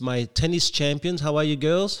my tennis champions. How are you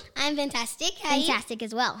girls? I'm fantastic. How are you? Fantastic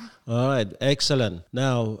as well. All right, excellent.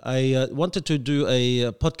 Now, I wanted to do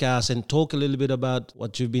a podcast and talk a little bit about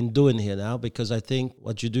what you've been doing here now, because I think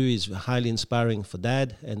what you do is highly inspiring for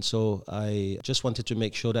Dad. And so I just wanted to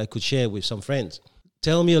make sure that I could share with some friends.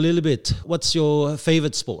 Tell me a little bit, what's your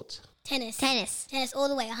favorite sport? Tennis. Tennis. Tennis all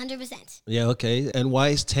the way, 100%. Yeah, okay. And why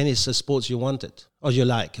is tennis a sport you wanted? Or you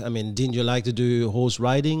like? I mean, didn't you like to do horse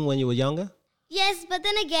riding when you were younger? Yes, but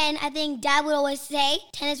then again, I think Dad would always say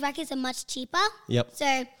tennis rackets are much cheaper. Yep. So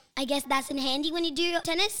I guess that's in handy when you do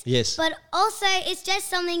tennis. Yes. But also, it's just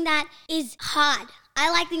something that is hard. I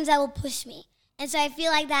like things that will push me. And so I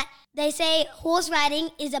feel like that they say horse riding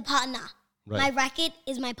is a partner. Right. My racket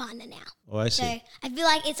is my partner now. Oh, I see. So I feel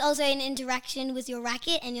like it's also an interaction with your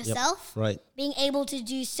racket and yourself. Right. Being able to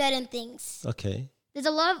do certain things. Okay. There's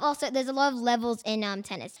a lot of levels in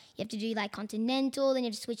tennis. You have to do like continental, then you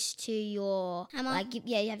have to switch to your Hammer.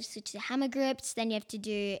 you have to switch to hammer grips, then you have to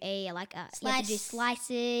do you have to do Slice.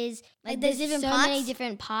 slices. Like, there's different so many parts?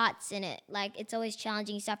 different parts in it. Like it's always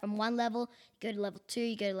challenging. You start from one level, you go to level 2,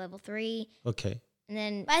 you go to level 3, Okay. and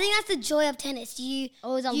then But I think that's the joy of tennis. You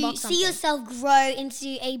Always you unlock see something. yourself grow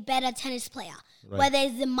into a better tennis player. Right. Whether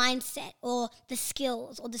it's the mindset or the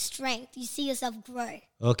skills or the strength, you see yourself grow.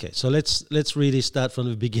 Okay, so let's really start from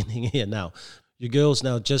the beginning here now. You girls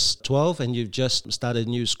now just 12 and you've just started a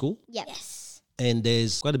new school, yeah. Yes. and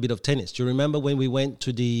there's quite a bit of tennis. Do you remember when we went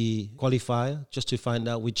to the qualifier just to find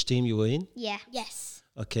out which team you were in? Yeah. Yes.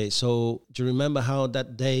 Okay, so do you remember how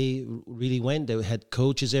that day really went? They had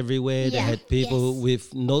coaches everywhere. They Yeah. had people Yes. with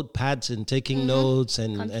notepads and taking notes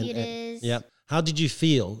and Computers. yeah. How did you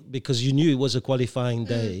feel? Because you knew it was a qualifying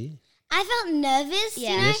day. I felt nervous,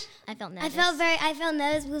 Yeah. you know. Yes. I felt nervous. I felt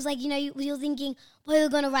nervous because, like, you know, you're thinking, what are you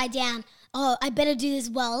going to write down? Oh, I better do this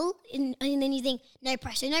well. And then you think, no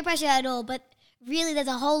pressure at all. But really, there's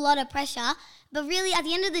a whole lot of pressure. But really, at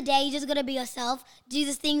the end of the day, you just got to be yourself. Do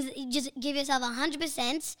the things, just give yourself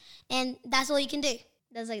 100%. And that's all you can do.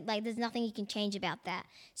 There's there's nothing you can change about that.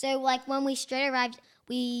 So like when we straight arrived,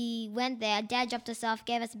 we went there. Dad dropped us off,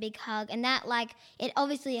 gave us a big hug, and that it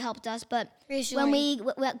obviously helped us. But Reassuring.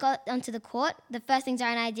 when we got onto the court, the first thing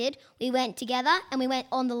Zara and I did, we went together and we went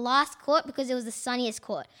on the last court because it was the sunniest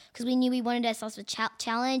court because we knew we wanted ourselves to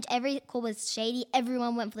challenge. Every court was shady.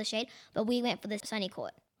 Everyone went for the shade, but we went for the sunny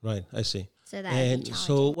court. Right, I see. So that And was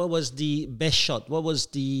so what was the best shot? What was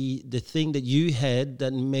the thing that you had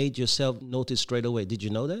that made yourself notice straight away? Did you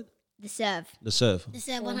know that? the serve. The serve. This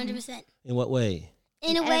is 100%. In what way?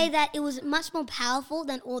 In a way that it was much more powerful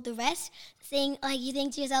than all the rest. Saying, like, you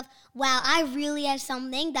think to yourself, wow, I really have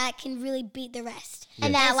something that can really beat the rest.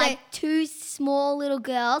 And Yes. that And so- like two small little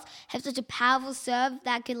girls have such a powerful serve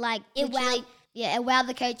that could It literally- wowed- it wowed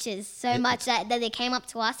the coaches so much that they came up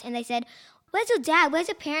to us and they said, "Where's your dad? Where's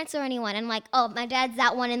your parents or anyone?" And I'm like, "Oh, my dad's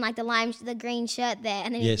that one in like the green shirt there."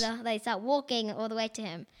 And then Yes. they start walking all the way to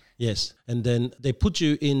him. Yes. And then they put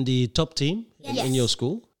you in the top team in Yes. your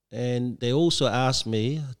school. And they also asked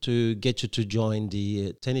me to get you to join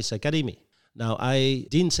the tennis academy. Now, I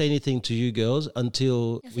didn't say anything to you girls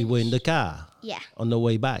until we were in the car Yeah. on the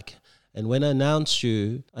way back. And when I announced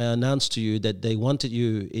to you that they wanted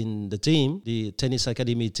you in the team, the tennis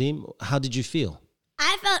academy team, how did you feel?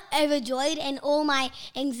 I felt overjoyed, and all my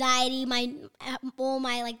anxiety,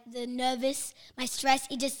 the nervous, my stress,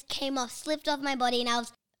 it just came off, slipped off my body, and I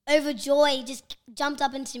was overjoyed, just jumped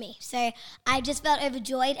up into me. So I just felt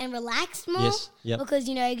overjoyed and relaxed more Yes, yep. because,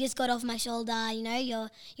 you know, it just got off my shoulder. You know,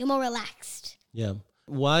 you're more relaxed. Yeah.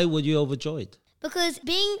 Why were you overjoyed? Because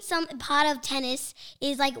being some part of tennis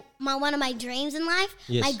is like one of my dreams in life.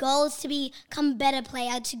 Yes. My goal is to become a better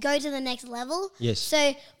player, to go to the next level. Yes.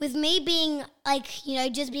 So with me being like, you know,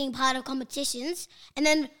 just being part of competitions, and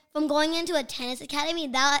then from going into a tennis academy,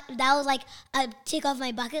 that was like a tick off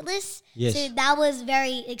my bucket list. Yes. So that was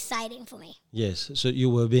very exciting for me. Yes. So you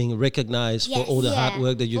were being recognized for Yes. all the hard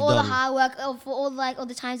work that you've for all done. the hard work, for all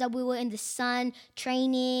the times that we were in the sun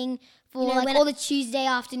training, for You know, when all the Tuesday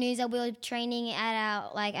afternoons that we were training at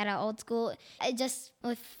our old school. It just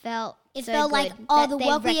felt It so felt good like that the they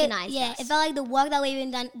work recognized us. it felt like the work that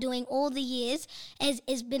we've been doing all the years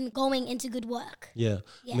has been going into good work. Yeah.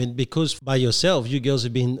 Yeah. I mean, because by yourself, you girls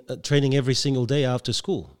have been training every single day after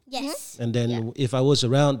school. Yes. And then if I was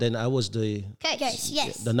around, then I was the Coach,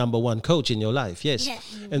 yes. the number one coach in your life. Yes. Yeah.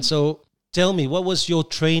 And so tell me, what was your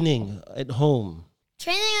training at home?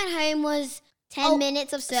 Training at home was 10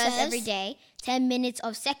 minutes of serves serves. every day, 10 minutes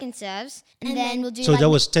of second serves, and, And then then- we'll do So like that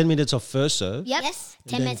was 10 minutes of first serve. Yep. Yes.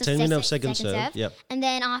 10 then minutes 10 of minutes of second second serve, yep. And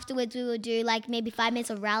then afterwards we would do like maybe 5 minutes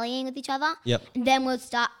of rallying with each other. Yep. And then we'll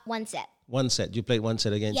start one set. One set. You played one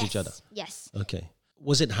set against Yes. each other. Yes. Okay.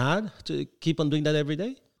 Was it hard to keep on doing that every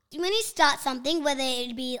day? When you start something, whether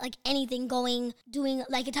it be like anything doing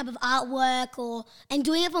like a type of artwork and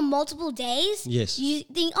doing it for multiple days, Yes. you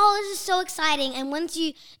think, oh, this is so exciting. And once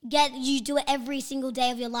you do it every single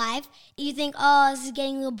day of your life, you think, oh, this is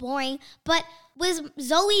getting a little boring. But with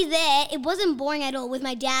Zoe there, it wasn't boring at all. With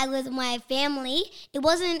my dad, with my family, it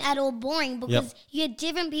wasn't at all boring because you had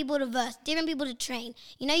different people to verse, different people to train.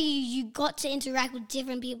 You know, you got to interact with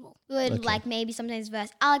different people. We would Okay. like maybe sometimes verse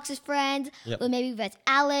Alex's friends, Yep. or maybe verse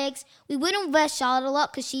Alex. We wouldn't verse Charlotte a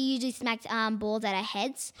lot because she usually smacked balls at our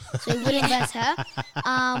heads, so we wouldn't verse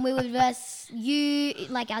her. We would verse you,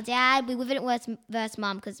 like our dad. We wouldn't verse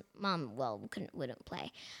mum because mum, wouldn't play.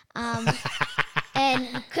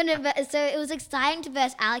 And couldn't so it was exciting to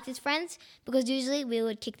verse Alex's friends because usually we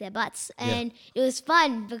would kick their butts, and it was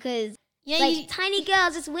fun because tiny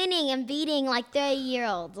girls just winning and beating like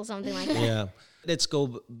 30-year-olds or something like that. Yeah. Let's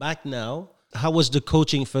go back now. How was the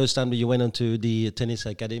coaching first time that you went onto the tennis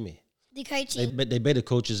academy? The coaching. They better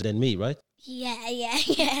coaches than me, right? Yes.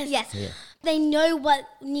 Yes. Yeah. They know what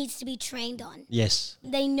needs to be trained on. Yes.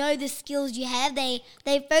 They know the skills you have. They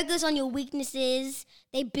focus on your weaknesses.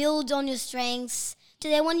 They build on your strengths. So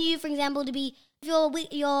they want you, for example, to be, if your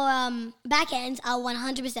backhands are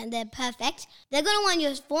 100%, they're perfect. They're going to want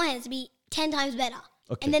your forehands to be 10 times better.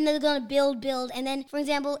 Okay. And then they're going to build. And then, for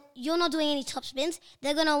example, you're not doing any top spins.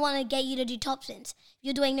 They're going to want to get you to do top spins.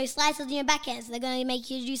 You're doing no slices in your backhands. They're going to make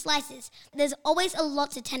you do slices. There's always a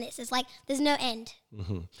lot to tennis. It's like there's no end.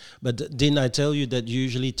 Mm-hmm. But didn't I tell you that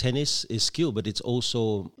usually tennis is skill, but it's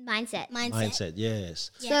also Mindset. mindset?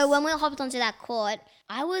 Yes. Yes. So when we hopped onto that court,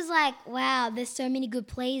 I was like, wow, there's so many good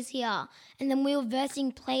players here. And then we were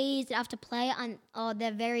versing plays after play, and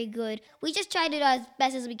they're very good. We just tried to do as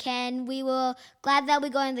best as we can. We were glad that we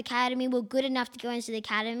got into the academy. We were good enough to go into the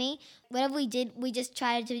academy. Whatever we did, we just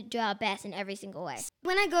tried to do our best in every single way.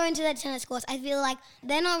 When I go into that tennis course, I feel like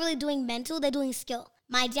they're not really doing mental, they're doing skill.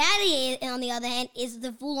 My daddy, on the other hand, is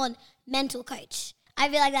the full-on mental coach. I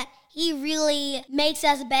feel like that he really makes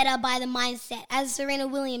us better by the mindset. As Serena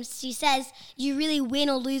Williams, she says, you really win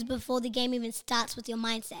or lose before the game even starts with your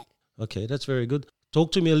mindset. Okay, that's very good.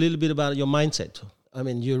 Talk to me a little bit about your mindset. I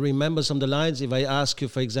mean, you remember some of the lines? If I ask you,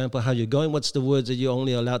 for example, how you're going, what's the words that you're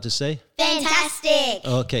only allowed to say? Fantastic!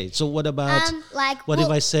 Okay, so what about, Like, what if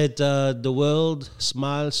I said the world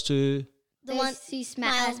smiles to... The one those who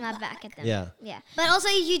smash my back at them. Yeah. Yeah. But also,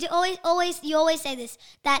 you always say this,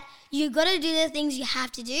 that you got to do the things you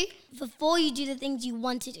have to do before you do the things you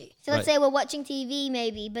want to do. So let's say we're watching TV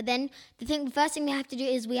maybe, but then the first thing we have to do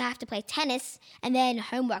is we have to play tennis and then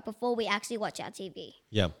homework before we actually watch our TV.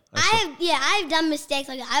 Yeah. I've done mistakes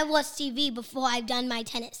like that. I've watched TV before I've done my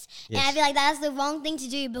tennis. And I Yes. feel like that's the wrong thing to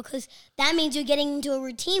do because that means you're getting into a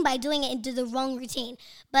routine by doing it into the wrong routine.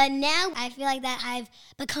 But now I feel like that I've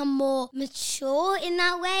become more mature in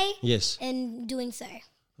that way Yes. in doing so.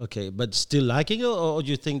 Okay, but still liking it, or do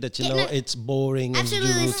you think that, Yeah, no, it's boring and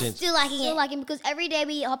Absolutely do routines? still liking Still it. like it because every day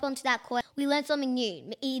we hop onto that court, we learn something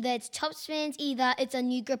new. Either it's top spins, either it's a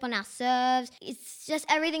new grip on our serves. It's just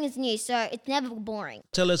everything is new, so it's never boring.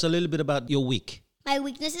 Tell us a little bit about your week. My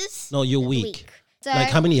weaknesses? No, your week. So, Like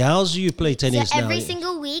how many hours do you play tennis so now? every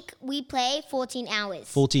single week we play 14 hours.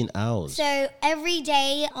 14 hours. So every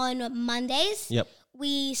day on Mondays, Yep.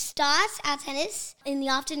 we start our tennis in the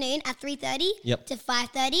afternoon at 3:30 Yep. to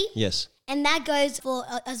 5:30. Yes. And that goes for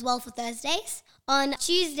as well for Thursdays. On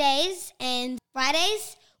Tuesdays and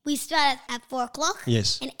Fridays, we start at 4 o'clock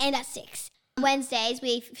Yes. and end at 6. Wednesdays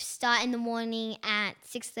we start in the morning at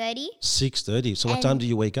 6:30, 6:30. So what And- time do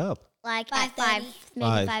you wake up? like at 5:30. 5, maybe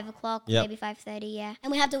 5. 5 o'clock, Yep. maybe 5:30, yeah.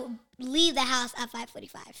 And we have to leave the house at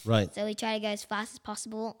 5:45. Right. So we try to go as fast as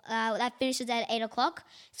possible. That finishes at 8 o'clock.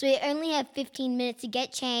 So we only have 15 minutes to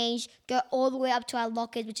get changed, go all the way up to our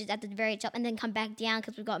lockers, which is at the very top, and then come back down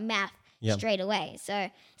because we've got math Yep. straight away. So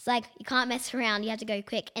it's like you can't mess around. You have to go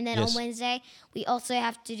quick. And then Yes. on Wednesday, we also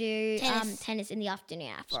have to do Tennis. tennis in the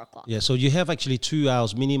afternoon at 4 o'clock. Yeah, so you have actually 2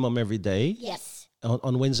 hours minimum every day. Yes.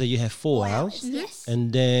 On Wednesday you have 4 hours. Yes.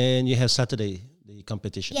 And then you have Saturday, the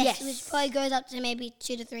competition. Yes, Yes. which probably goes up to maybe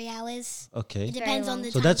 2 to 3 hours. Okay. It depends long. on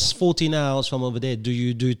the So time. that's 14 hours from over there. Do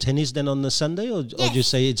you do tennis then on the Sunday, or do you Yes.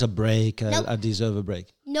 say it's a break, Nope. I deserve a break?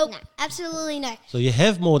 Nope, absolutely no. So you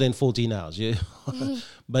have more than 14 hours,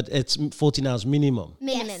 but it's 14 hours minimum.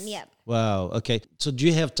 Minimum, Yes. yeah. Wow, okay. So do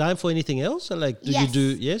you have time for anything else? Or like, do you Yes.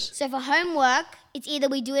 do, yes? So for homework, it's either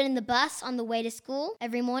we do it in the bus on the way to school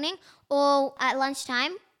every morning, or at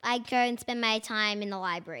lunchtime, I go and spend my time in the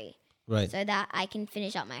library. Right. so that I can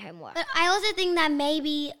finish up my homework. But I also think that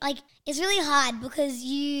maybe like it's really hard because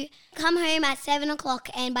you come home at 7 o'clock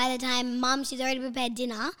and by the time mum, she's already prepared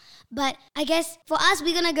dinner. But I guess for us,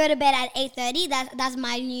 we're gonna go to bed at 8:30. That's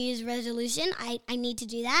my New Year's resolution. I need to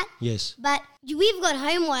do that. Yes. But we've got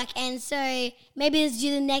homework, and so maybe it's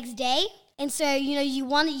due the next day. And so, you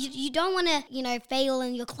don't want to, fail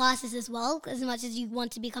in your classes as well, as much as you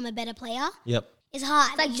want to become a better player. Yep. It's hard.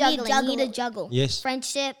 It's like You juggling. You need to it. juggle. Yes.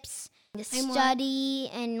 Friendships, the Homework. study,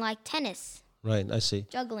 and like tennis. Right. I see.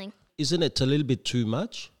 Juggling. Isn't it a little bit too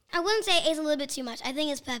much? I wouldn't say it's a little bit too much. I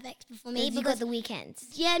think it's perfect for me Because you got the weekends.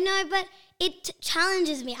 yeah, no, but it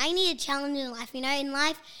challenges me. I need a challenge in life. In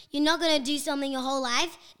life, you're not going to do something your whole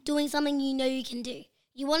life doing something you know you can do.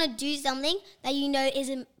 You want to do something that you know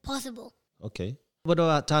isn't possible. Okay. What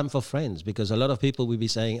about time for friends? Because a lot of people will be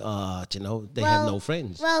saying, they have no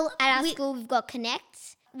friends. Well, At our school, we've got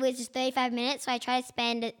Connect, which is 35 minutes. So I try to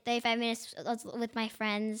spend 35 minutes with my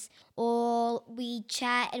friends, or we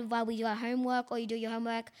chat while we do our homework, or you do your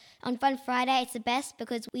homework. On Fun Friday, it's the best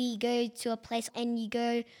because we go to a place and you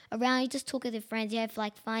go around, you just talk with your friends, you have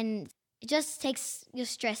like fun. It just takes your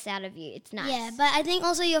stress out of you. It's nice. yeah, but I think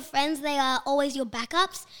also your friends, they are always your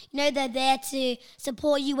backups. They're there to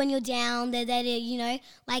support you when you're down. They're there to,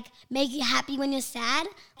 make you happy when you're sad.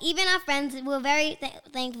 Even our friends, we're very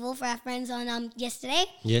thankful for our friends on yesterday.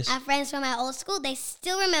 Yes. Our friends from our old school, they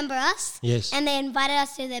still remember us. Yes. And they invited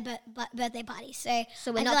us to their birthday party. So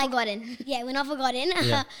So we're I not feel forgotten. Yeah, we're not forgotten.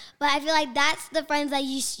 Yeah. But I feel like that's the friends that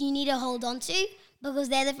you need to hold on to, because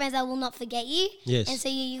they're the friends that will not forget you. Yes. And so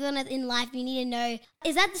you're gonna, in life, you need to know,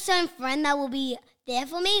 is that the certain friend that will be there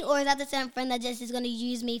for me, or is that the certain friend that just is gonna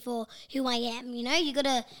use me for who I am? You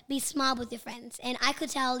gotta be smart with your friends. And I could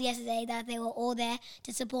tell yesterday that they were all there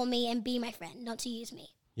to support me and be my friend, not to use me.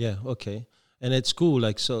 Yeah. Okay. And at school,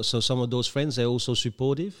 so some of those friends, they're also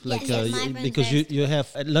supportive. Yes, my friends because are- you have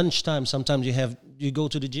at lunchtime. Sometimes you go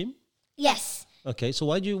to the gym. Yes. Okay, so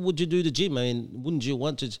would you do the gym? I mean, wouldn't you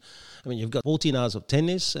want to? I mean, you've got 14 hours of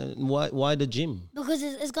tennis, and why the gym? Because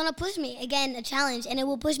it's gonna push me, again, a challenge, and it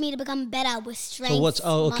will push me to become better with strength.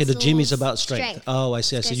 So the gym is muscles. about strength. Strength. Oh, I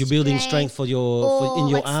see. I see. Go You're building strength strength for your or in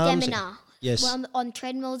your like arms. stamina. Yes. Well, on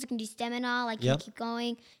treadmills, you can do stamina, like you Yep. can keep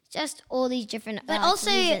going. Just all these different But also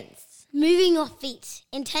reasons. moving your feet.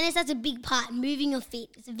 In tennis, that's a big part, moving your feet.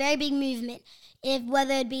 It's a very big movement.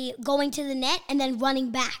 Whether it be going to the net and then running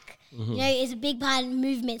back. It's a big part of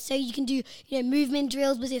movement. So you can do, movement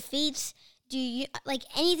drills with your feet.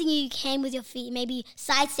 Anything you can with your feet. Maybe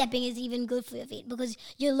sidestepping is even good for your feet because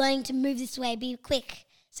you're learning to move this way, be quick.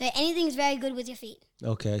 So anything is very good with your feet.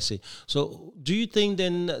 Okay, I see. So, do you think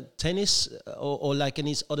then tennis or like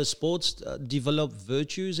any other sports develop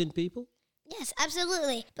virtues in people? Yes,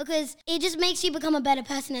 absolutely. Because it just makes you become a better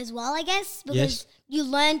person as well, I guess. Because Yes. you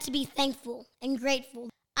learn to be thankful and grateful.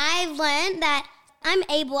 I've learned that I'm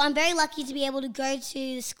very lucky to be able to go to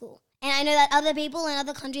the school. And I know that other people in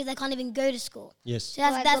other countries, they can't even go to school. Yes. So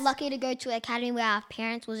We're lucky to go to an academy where our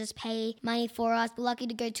parents will just pay money for us. We're lucky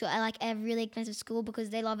to go to a really expensive school because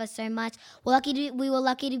they love us so much. We were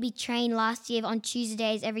lucky to be trained last year on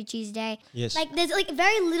Tuesdays, every Tuesday. Yes. there's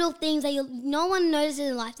very little things that no one notices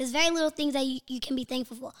in life. There's very little things that you can be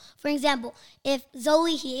thankful for. For example, if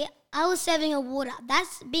Zoe here, I was serving her water.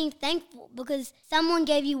 That's being thankful because someone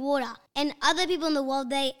gave you water. And other people in the world,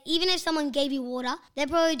 even if someone gave you water, they're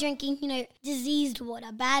probably drinking, diseased water,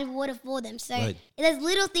 bad water for them. So Right. there's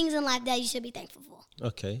little things in life that you should be thankful for.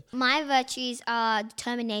 Okay. My virtues are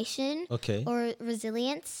determination Okay. or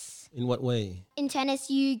resilience. In what way? In tennis,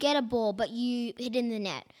 you get a ball, but you hit in the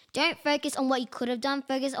net. Don't focus on what you could have done.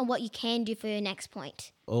 Focus on what you can do for your next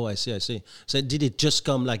point. Oh, I see. I see. So, did it just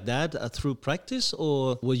come like that through practice,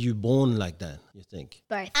 or were you born like that? You think?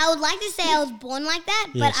 Both. I would like to say I was born like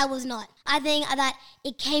that, Yes. but I was not. I think that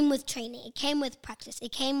it came with training. It came with practice.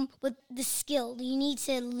 It came with the skill. You need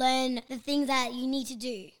to learn the things that you need to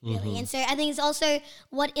do, really. And so I think it's also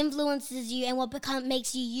what influences you and what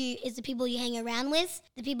makes you you is the people you hang around with,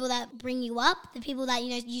 the people that bring you up, the people that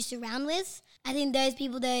you surround with. I think those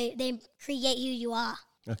people, they create who you are.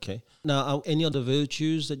 Okay. Now, any other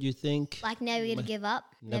virtues that you think? Like never to give up.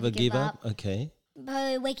 Never give up. Okay.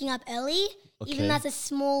 But waking up early, Okay. even that's a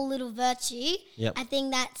small little virtue, Yep. I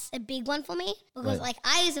think that's a big one for me. Because Right.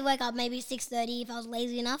 I used to wake up maybe 6:30 if I was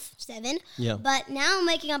lazy enough, 7. Yeah. But now I'm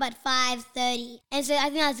waking up at 5:30. And so I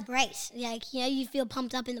think that's great. You feel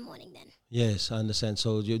pumped up in the morning then. Yes, I understand.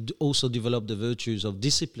 So you also develop the virtues of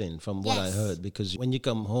discipline from what I Yes. heard, because when you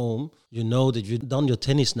come home, you know that you've done your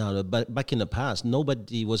tennis now. But back in the past,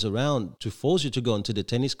 nobody was around to force you to go onto the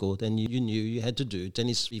tennis court, and you knew you had to do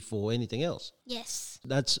tennis before anything else. Yes.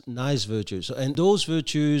 That's nice virtues. So, and those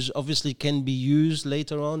virtues obviously can be used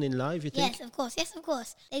later on in life, you think? Yes, of course. Yes, of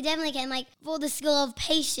course. They definitely can. Like, for the skill of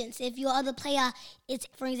patience, if your other player is,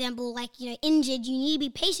 for example, like, injured, you need to be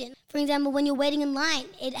patient. For example, when you're waiting in line,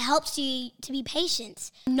 it helps you to be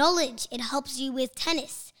patient. Knowledge, it helps you with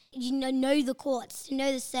tennis. You know the courts, to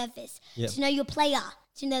know the surface, to know your player,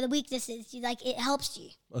 to know the weaknesses. It helps you.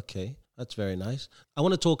 Okay, that's very nice. I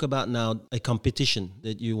want to talk about now a competition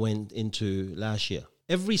that you went into last year.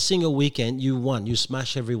 Every single weekend you won, you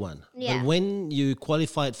smashed everyone. Yeah. But when you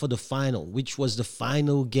qualified for the final, which was the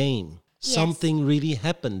final game, Yes. something really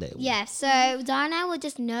happened there. Yeah, so Zara and I were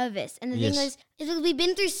just nervous. And the Yes. thing was, It's because we've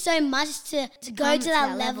been through so much to go to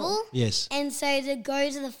that level. Yes. And so to go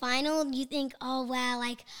to the final, you think, oh, wow,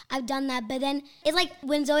 like, I've done that. But then it's like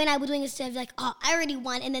when Zoe and I were doing a serve, like, oh, I already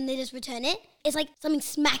won. And then they just return it. It's like something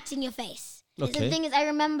smacked in your face. the Okay. thing is, I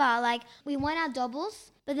remember, like, we won our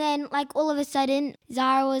doubles. But then, like, all of a sudden,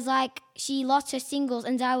 Zara was like, she lost her singles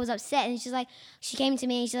and Zara was upset. And she's like, she came to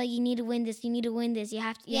me and she's like, you need to win this. You need to win this. You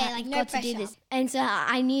have to, Yeah, like, you've no got to do pressure. this. And so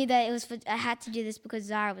I knew that it was I had to do this because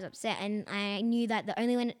Zara was upset. And I knew that the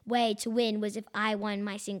only way to win was if I won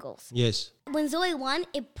my singles. Yes. When Zoe won,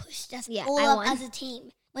 it pushed us Yeah, all I up won. as a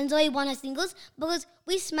team. When Zoe won her singles, because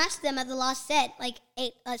we smashed them at the last set, like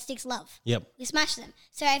 6 love. Yep. We smashed them.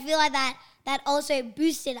 So I feel like that also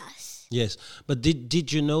boosted us. Yes. But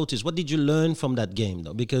did you notice, what did you learn from that game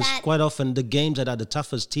though? Because That- quite often the games that are the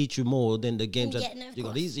toughest teach you more than the games Yeah, that no, of you got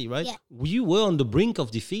course. easy, right? Yeah. You were on the brink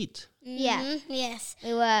of defeat. Yeah. Mhm, yes.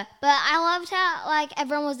 We were. But I loved how, like,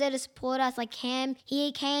 everyone was there to support us. Like, Cam,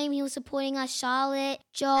 he came, he was supporting us. Charlotte,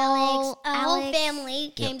 Joel, Our whole Alex,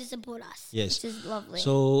 family came to support us. Yes. which is lovely.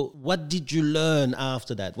 So what did you learn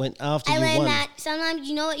after that? After I you learned won? that sometimes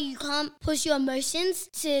you can't push your emotions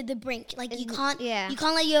to the brink. Like you can't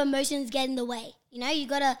let your emotions get in the way. You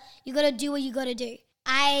gotta do what you gotta do.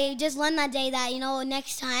 I just learned that day that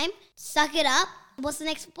next time, suck it up. What's the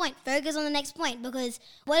next point? Focus on the next point, because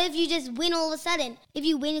what if you just win all of a sudden? If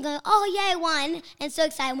you win, you're going, oh yeah, I won, and so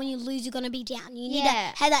excited. When you lose, you're gonna be down. You need to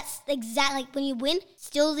Yeah. have that exact, like when you win,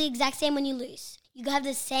 still the exact same when you lose. You have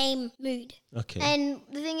the same mood. Okay. And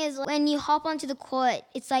the thing is, when you hop onto the court,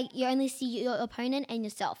 it's like you only see your opponent and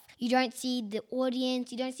yourself. You don't see the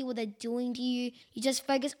audience. You don't see what they're doing to you. You just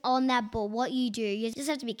focus on that ball, what you do. You just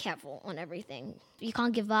have to be careful on everything. You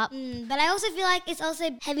can't give up. But I also feel like it's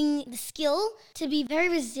also having the skill to be very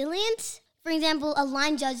resilient. For example, a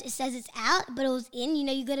line judge says it's out, but it was in.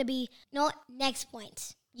 You got to be, next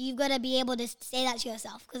point. You've got to be able to say that to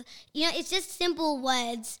yourself. Because, it's just simple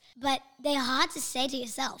words, but they're hard to say to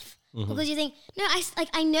yourself. Because you think, no,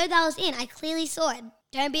 I know that was in. I clearly saw it.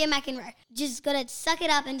 Don't be a McEnroe. Just got to suck it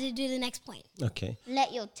up and to do the next point. Okay.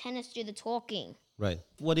 Let your tennis do the talking. Right.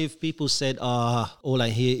 What if people said, all I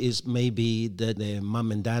hear is maybe that their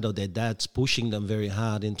mum and dad or their dad's pushing them very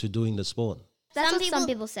hard into doing the sport? That's what some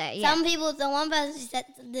people say. Yeah. Some people, the one person said,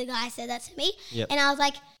 the guy said that to me. Yep. And I was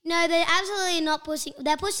like, no, they're absolutely not pushing.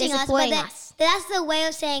 They're pushing They're us, supporting but us. that's the way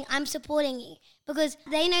of saying I'm supporting you. Because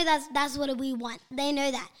they know that's what we want. They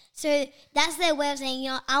know that. So that's their way of saying,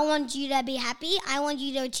 I want you to be happy. I want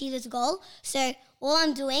you to achieve this goal. So all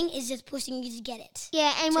I'm doing is just pushing you to get it.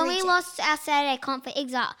 Yeah, and to when we reach it. lost our Saturday comp for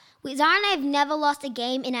Zara and I have never lost a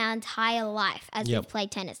game in our entire life as Yep. we've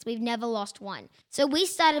played tennis. We've never lost one. So we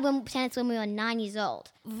started tennis when we were 9 years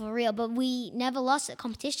old, for real, but we never lost a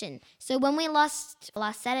competition. So when we lost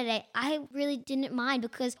last Saturday, I really didn't mind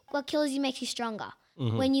because what kills you makes you stronger.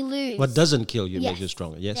 When you lose... What doesn't kill you Yes. makes you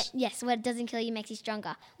stronger. Yes. Yes, what doesn't kill you makes you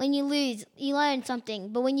stronger. When you lose, you learn something.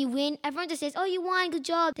 But when you win, everyone just says, oh, you won, good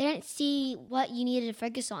job. They don't see what you needed to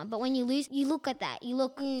focus on. But when you lose, you look at that. You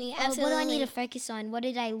look, yeah, what do I need absolutely. to focus on? What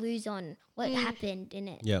did I lose on? What happened in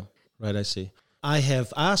it? Yeah. Right. I see. I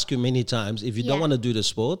have asked you many times, if you don't Yeah. want to do the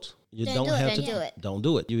sport, you Don't don't do it, have don't to do it. Don't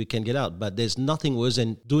do it. You can get out. But there's nothing worse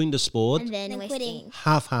than doing the sport And then Then wasting. quitting.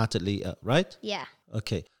 half-heartedly, right? Yeah.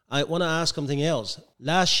 Okay. I want to ask something else.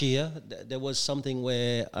 Last year, there was something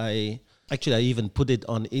where I even put it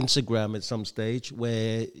on Instagram at some stage,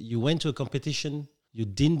 where you went to a competition, you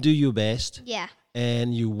didn't do your best, Yeah.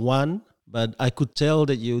 and you won, but I could tell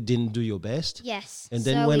that you didn't do your best. Yes. And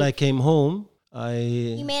then So when we- I came home,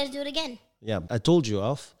 You made us do it again. I told you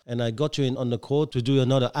off, and I got you in on the court to do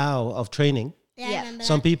another hour of training. Yeah, Yeah. I remember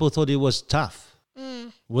Some that. people thought it was tough.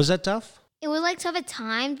 Was that tough? It was like tough at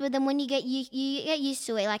times, but then when you get used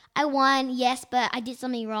to it. Like I won, yes, but I did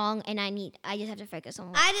something wrong, and I just have to focus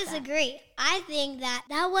on. I disagree. I think that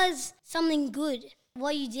was something good.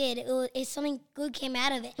 What you did, it's something good came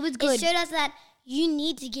out of it. It was good. It showed us that you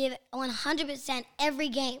need to give 100% every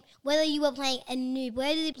game. Whether you were playing a noob,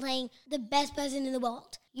 whether you're playing the best person in the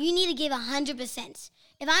world, you need to give 100%.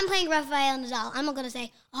 If I'm playing Rafael Nadal, I'm not going to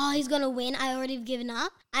say, oh, he's going to win. I already have given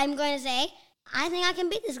up. I'm going to say, I think I can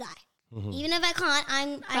beat this guy. Even if I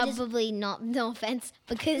can't, Probably not. No offense,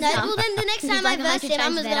 because No, well then the next time I like verse 100 him,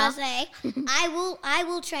 I'm times just gonna better. say I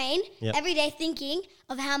will train Yep. every day thinking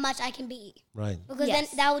of how much I can beat you. Right. Because Yes.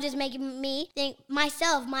 then that will just make me think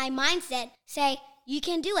myself, my mindset, say you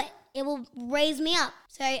can do it. It will raise me up.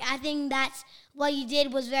 So I think that's what you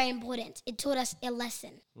did was very important. It taught us a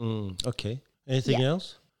lesson. Okay. Anything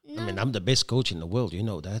else? I mean, I'm the best coach in the world. You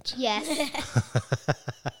know that. yes,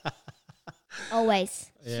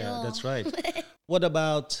 always. Yeah, Sure. that's right. What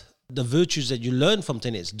about the virtues that you learn from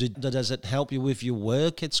tennis? Does it help you with your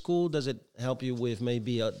work at school? Does it help you with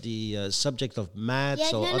maybe the subject of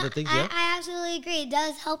maths or other things? I absolutely agree. It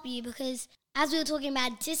does help you because as we were talking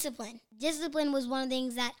about discipline was one of the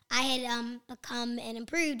things that I had become and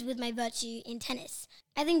improved with my virtue in tennis.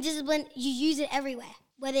 I think discipline, you use it everywhere.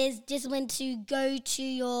 Whether it's discipline to go to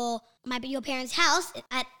your parents' house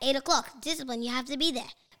at 8 o'clock, discipline, you have to be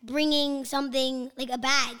there. Bringing something like a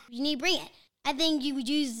bag, you need to bring it. I think you would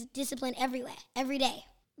use discipline everywhere, every day.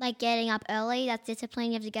 Like getting up early, that's discipline.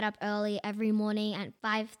 You have to get up early every morning at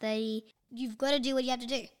 5:30. You've got to do what you have to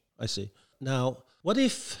do. I see. Now, what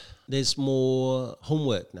if there's more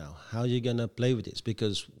homework now? How are you going to play with this?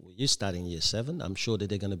 Because you're starting year 7. I'm sure that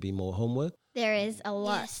there's going to be more homework. There is a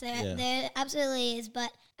lot. Yes, there absolutely is.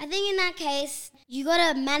 But I think in that case, you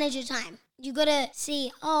got to manage your time. You got to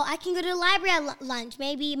see, I can go to the library at lunch.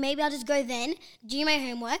 Maybe I'll just go then, do my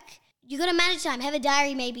homework. You got to manage time. Have a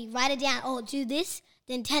diary maybe. Write it down. Oh, do this,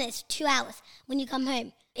 then tennis, 2 hours when you come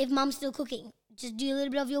home. If mom's still cooking, just do a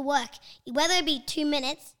little bit of your work. Whether it be 2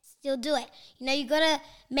 minutes, still do it. You got to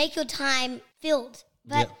make your time filled.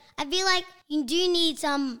 But Yeah. I feel like you do need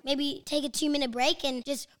maybe take a 2-minute break and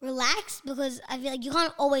just relax because I feel like you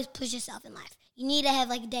can't always push yourself in life. You need to have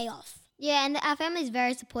like a day off. Yeah, and our family is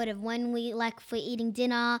very supportive. When we for eating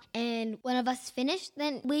dinner and one of us finish,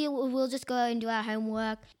 then we'll just go and do our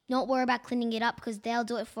homework. Not worry about cleaning it up because they'll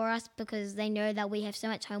do it for us because they know that we have so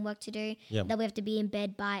much homework to do. Yeah. That we have to be in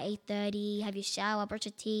bed by 8:30, have your shower, brush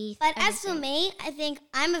your teeth. But as for me, I think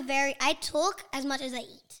I talk as much as I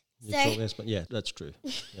eat. Yeah, that's true.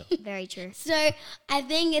 Yeah. Very true. So I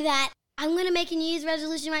think that I'm going to make a New Year's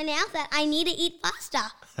resolution right now that I need to eat faster.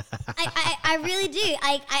 I really do.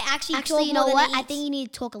 I actually talk Actually, you know more than what? I I eat. think you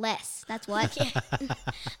need to talk less. That's what.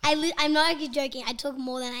 I'm not actually joking. I talk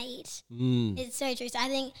more than I eat. It's so true. So I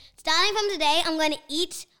think starting from today, I'm going to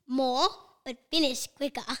eat more but finish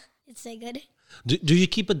quicker. It's so good. Do you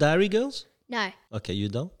keep a diary, girls? No. Okay, you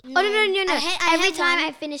don't? Oh, no. I Every had time one.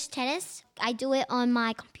 I finish tennis, I do it on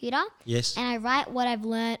my computer. Yes. And I write what I've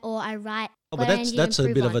learned or I write Oh, what but I need to that's a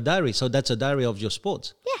improve bit of on. a diary. So that's a diary of your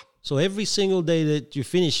sports. Yeah. So every single day that you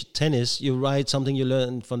finish tennis, you write something you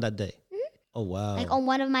learned from that day. Oh, wow. Like on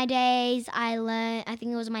one of my days, I learned, I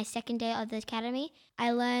think it was my second day of the academy,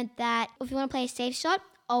 I learned that if you want to play a safe shot,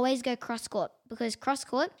 always go cross court because cross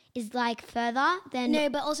court is like further than... No,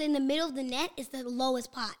 but also in the middle of the net is the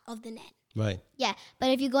lowest part of the net. Right. Yeah, but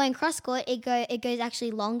if you're going cross court, it goes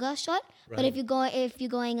actually longer shot. But Right. if you're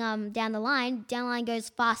going down the line goes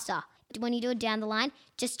faster. When you do it down the line,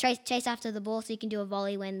 just chase after the ball so you can do a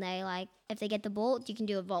volley when if they get the ball, you can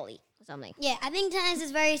do a volley or something. Yeah, I think tennis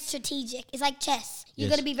is very strategic. It's like chess. You Yes.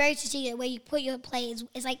 got to be very strategic where you put your players.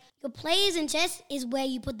 It's like your players in chess is where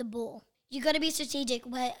you put the ball. You got to be strategic.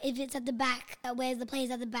 Where if it's at the back, where's the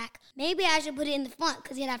players at the back? Maybe I should put it in the front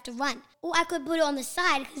because he'd have to run. Or I could put it on the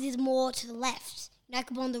side because he's more to the left. I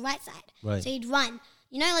could put it on the right side, Right. so he'd run.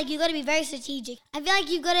 You got to be very strategic. I feel like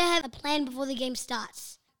you got to have a plan before the game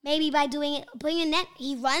starts. Maybe by doing it, putting a net,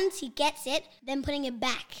 he runs, he gets it, then putting it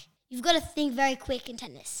back. You've got to think very quick in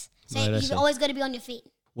tennis. So Right, I you've see. always got to be on your feet.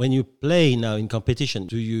 When you play now in competition,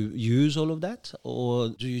 do you use all of that or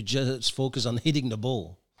do you just focus on hitting the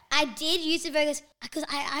ball? I did use it because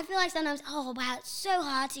I feel like sometimes, oh wow, it's so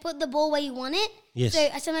hard to put the ball where you want it. Yes. So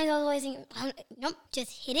sometimes I was always thinking, nope,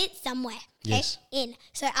 just hit it somewhere. Okay? Yes. In.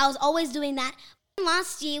 So I was always doing that.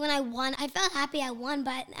 Last year when I won, I felt happy I won,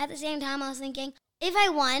 but at the same time I was thinking, if I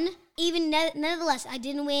won, even nevertheless, I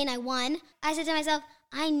didn't win, I won, I said to myself,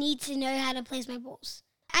 I need to know how to place my balls.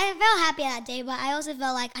 I felt happy that day, but I also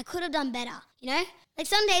felt like I could have done better, Like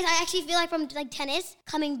some days I actually feel like from tennis,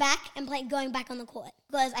 coming back and going back on the court.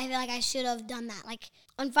 Because I feel like I should have done that. Like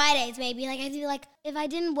on Fridays maybe, I feel like if I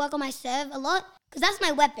didn't work on my serve a lot, because that's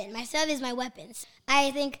my weapon. My serve is my weapons.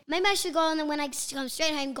 I think maybe I should go on when I come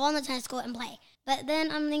straight home, go on the tennis court and play. But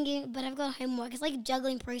then I'm thinking, but I've got homework. It's like a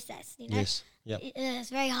juggling process, Yes. Yeah. It's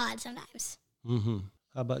very hard sometimes. Mm-hmm.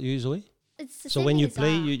 How about you, Zoe? It's the So same when you as,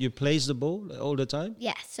 play, you place the ball all the time?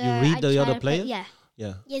 yeah. So You read I the try other to play- player? Yeah.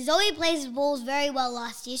 Yeah. Yeah, Zoe plays balls very well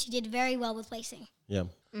last year. She did very well with placing. Yeah.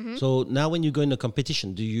 Mm-hmm. So now when you go in a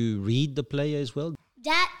competition, do you read the player as well?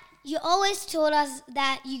 Dad, you always taught us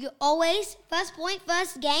that you always, first point,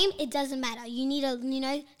 first game, it doesn't matter. You need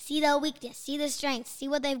to, see their weakness, see their strengths, see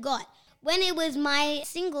what they've got. When it was my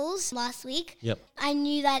singles last week, Yep. I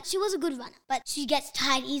knew that she was a good runner, but she gets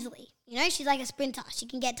tired easily. She's like a sprinter. She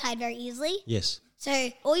can get tired very easily. Yes. So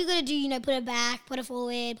all you got to do, put it back, put it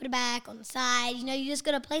forward, put it back on the side. You just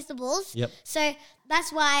got to place the balls. Yep. So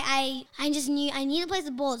that's why I just knew I need to place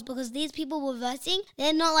the balls because these people were versing.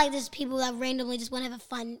 They're not like just people that randomly just want to have a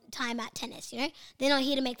fun time at tennis, They're not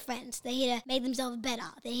here to make friends. They're here to make themselves better.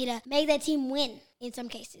 They're here to make their team win in some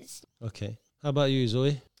cases. Okay. How about you,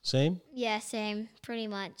 Zoe? Same? Yeah, same, pretty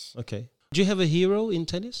much. Okay. Do you have a hero in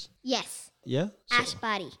tennis? Yes, Yeah? Ash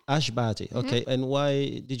Barty. Ash Barty. Okay. And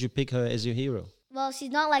why did you pick her as your hero? Well, she's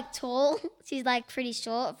not like tall. She's like pretty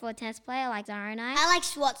short for a tennis player like Zara and I. I like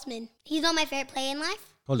Schwartzman. He's not my favorite player in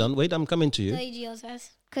life. Hold on. Wait, I'm coming to So you. you do yours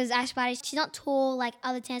first. Because Ash Barty, she's not tall like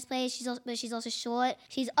other tennis players. But she's also short.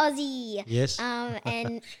 She's Aussie. Yes.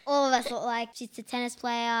 And all of us look like she's a tennis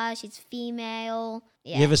player. She's female.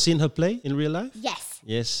 Yeah. You ever seen her play in real life? Yes.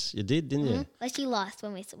 Yes, you did, didn't you? But she lost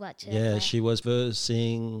when we watched her. Yeah, play. she was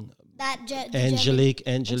versing The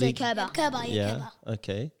Angelique. Kerber. Kerber, Yeah. Kerber.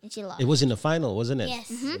 Okay. And she lost. It was in the final, wasn't it?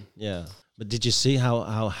 Yes. Yeah. But did you see how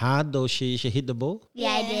hard though she hit the ball? Yeah,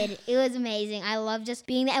 I Yeah. did. It was amazing. I love just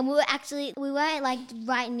being there. And we weren't like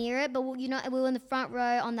right near it, but we were in the front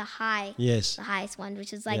row on the Yes. highest one,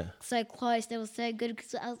 which is like Yeah. so close. It was so good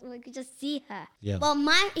because we could just see her. Yeah. Well,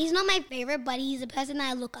 he's not my favorite, but he's a person that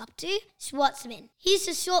I look up to. Schwartzman. He's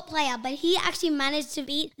a short player, but he actually managed to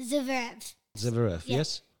beat Zverev. Zverev, Yeah.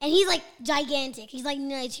 yes. And he's like gigantic. He's like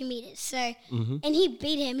nearly 2 meters. So, and he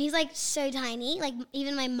beat him. He's like so tiny, like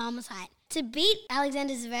even my mom's height. To beat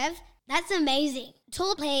Alexander Zverev, that's amazing.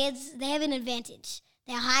 Tall players, they have an advantage.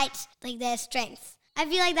 Their height, like their strength. I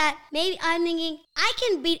feel like that maybe I'm thinking I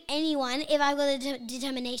can beat anyone if I've got the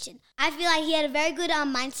determination. I feel like he had a very good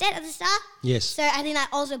mindset at the start. Yes. So I think that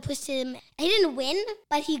also pushed him. He didn't win,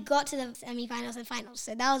 but he got to the semifinals and finals.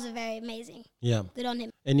 So that was a very amazing. Yeah. Good on him.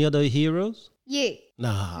 Any other heroes? You.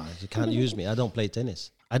 Nah, you can't use me. I don't play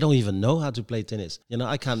tennis. I don't even know how to play tennis.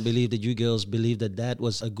 I can't believe that you girls believe that Dad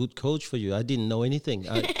was a good coach for you. I didn't know anything.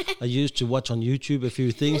 I used to watch on YouTube a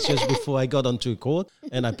few things just before I got onto court,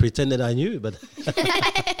 and I pretended I knew. But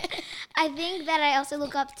I think that I also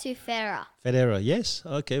look up to Federer. Federer, yes.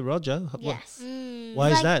 Okay, Roger. Yes. Why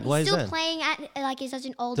is Like, that? Why he's is still that? playing at like it's such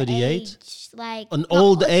an old 38? age. Like An not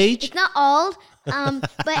old age? It's not old,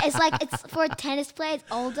 but it's like it's for a tennis player. It's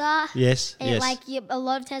older. Yes, And yes. like a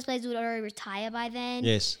lot of tennis players would already retire by then.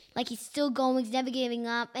 Yes. Like he's still going. He's never giving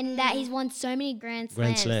up, and that he's won so many Grand Slams.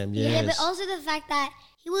 Grand Slam, Yeah, yes. but also the fact that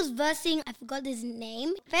he was versing, I forgot his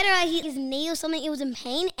name. Federer, his knee or something, it was in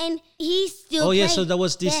pain, and he still Oh, played. yeah, so there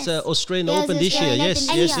was this Yes. Australian There was Open this this year. Australian Yes, Open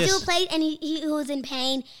And yes, he yes. still played, and he was in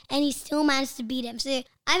pain, and he still managed to beat him. So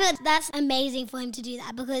I feel that's amazing for him to do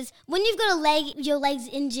that, because when you've got your leg's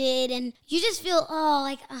injured, and you just feel,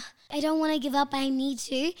 I don't want to give up, I need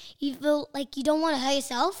to. You feel like you don't want to hurt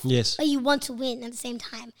yourself, Yes. but you want to win at the same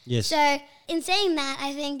time. Yes. So in saying that,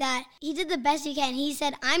 I think that he did the best he can. He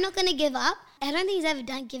said, I'm not going to give up. I don't think he's ever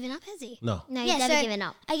given up, has he? No. No, he's never so given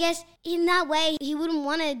up. I guess in that way, he wouldn't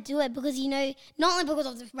want to do it because, not only because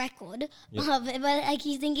of the record of it, but like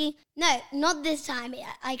he's thinking, no, not this time.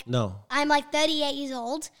 Like, No. I'm like 38 years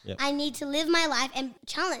old. Yep. I need to live my life and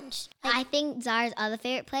challenge. Like, I think Zara's other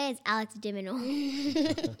favorite player is Alex de Minaur.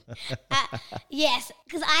 yes,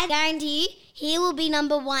 because I guarantee you, he will be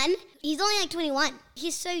number one. He's only like 21.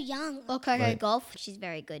 He's so young. Or Coco Right. Golf. She's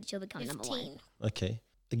very good. She'll become number 15. one. Okay.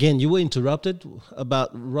 Again, you were interrupted about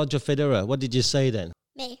Roger Federer. What did you say then?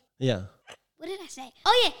 Me. Yeah. What did I say?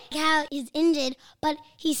 Oh, yeah. How he's injured, but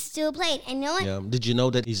he still played. And you know what? Yeah. Did you know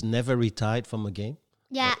that he's never retired from a game?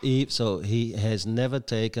 Yeah. So he has never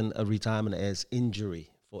taken a retirement as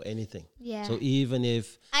injury for anything. Yeah. So even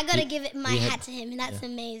if I got to give it my he had- hat to him, and that's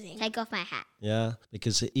amazing. Take off my hat. yeah,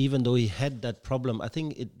 because even though he had that problem, I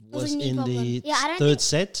think it was was a knee in problem. the Yeah, I don't third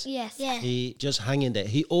set. Yes. Yeah. He just hung in there.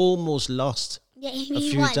 He almost lost Yeah, a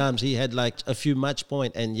he few won. times. He had like a few match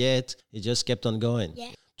point, and yet he just kept on going.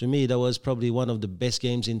 Yeah. To me, that was probably one of the best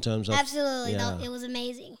games in terms of Absolutely. Yeah. It was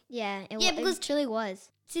amazing. Yeah. Yeah, because- it truly was.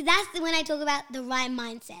 See, that's when I talk about the right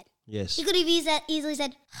mindset. Yes. He could have easily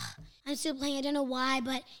said, I'm still playing, I don't know why,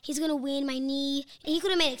 but he's going to win my knee. He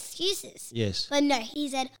could have made excuses. Yes. But no, he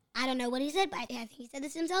said, I don't know what he said, but I think he said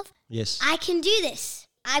this himself. Yes. I can do this.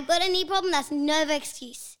 I've got a knee problem. That's no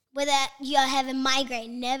excuse. whether you have a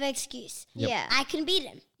migraine, never excuse. Yep. Yeah. I can beat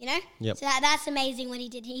him, you know? Yep. So that's amazing what he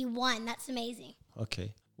did. He won. That's amazing.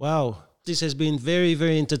 Okay. Wow. This has been very,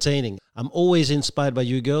 very entertaining. I'm always inspired by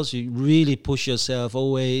you girls. You really push yourself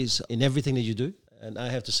always in everything that you do. And I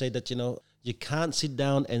have to say that, you can't sit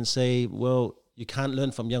down and say, well, you can't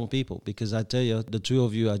learn from young people, because I tell you, the two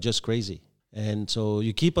of you are just crazy. And so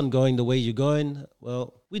you keep on going the way you're going.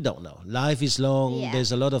 Well, we don't know. Life is long. Yeah.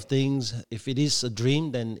 There's a lot of things. If it is a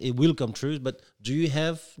dream, then it will come true. But do you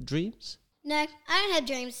have dreams? No, I don't have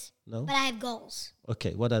dreams, No? but I have goals.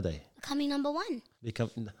 Okay, what are they? Becoming number one.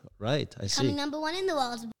 Right, I see. Becoming number one in the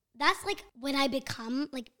world. That's like when I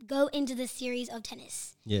go into the series of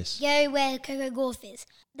tennis. Yes, Go where Coco Gauff is.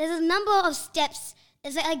 There's a number of steps.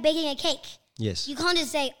 It's like baking a cake. yes, You can't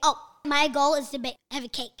just say, oh, my goal is to have a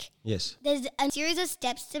cake. yes. There's a series of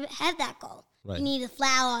steps to have that goal. Right. You need the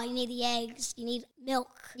flour, you need the eggs, you need milk.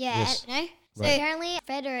 Yeah. Yes. You know? So Right. apparently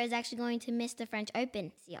Federer is actually going to miss the French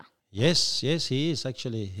Open this year Yes, he is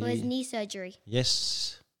actually. for his knee surgery.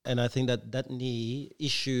 Yes. And I think that knee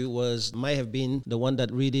issue might have been the one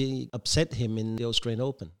that really upset him in the Australian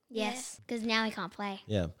Open. Yes, because now he can't play.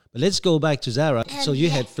 Yeah. But let's go back to Zara. So you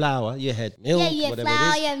yeah. had flour, you had milk, Yeah, you have whatever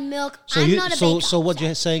flour, it is. you have milk. So I'm not a baker. so what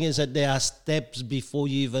you're saying is that there are steps before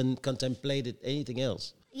you even contemplated anything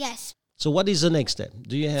else. Yes. So what is the next step?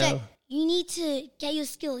 Do you have... So you need to get your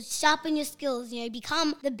skills, sharpen your skills,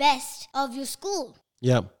 become the best of your school.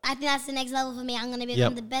 Yeah, I think that's the next level for me. I'm going to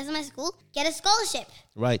become Yep. the best of my school. Get a scholarship.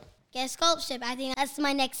 right. Get a scholarship. I think that's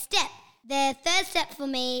my next step. The third step for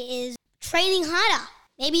me is training harder.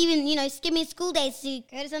 Maybe even, skipping school days to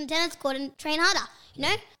go to some tennis court and train harder.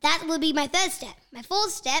 That will be my third step. My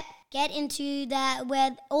fourth step, get into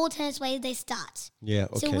where all tennis players, they start. Yeah,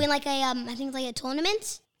 okay. So win I think it's like a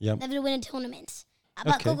tournament. Yeah. They would win a tournament.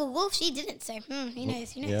 But Okay. Coco Gauff, she didn't. So who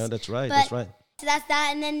knows? Yeah, that's right, But- that's right. So that's that,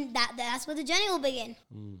 and then that's where the journey will begin.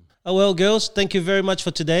 Oh, well, girls, thank you very much for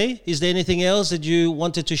today. Is there anything else that you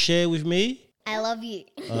wanted to share with me? I love you.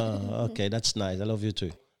 Okay, that's nice. I love you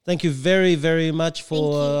too. Thank you very, very much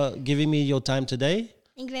for giving me your time today.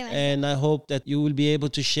 Thank you very much. And I hope that you will be able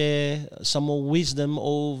to share some more wisdom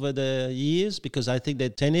over the years, because I think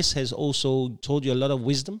that tennis has also told you a lot of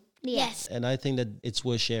wisdom. Yes. And I think that it's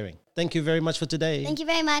worth sharing. Thank you very much for today. Thank you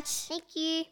very much. Thank you.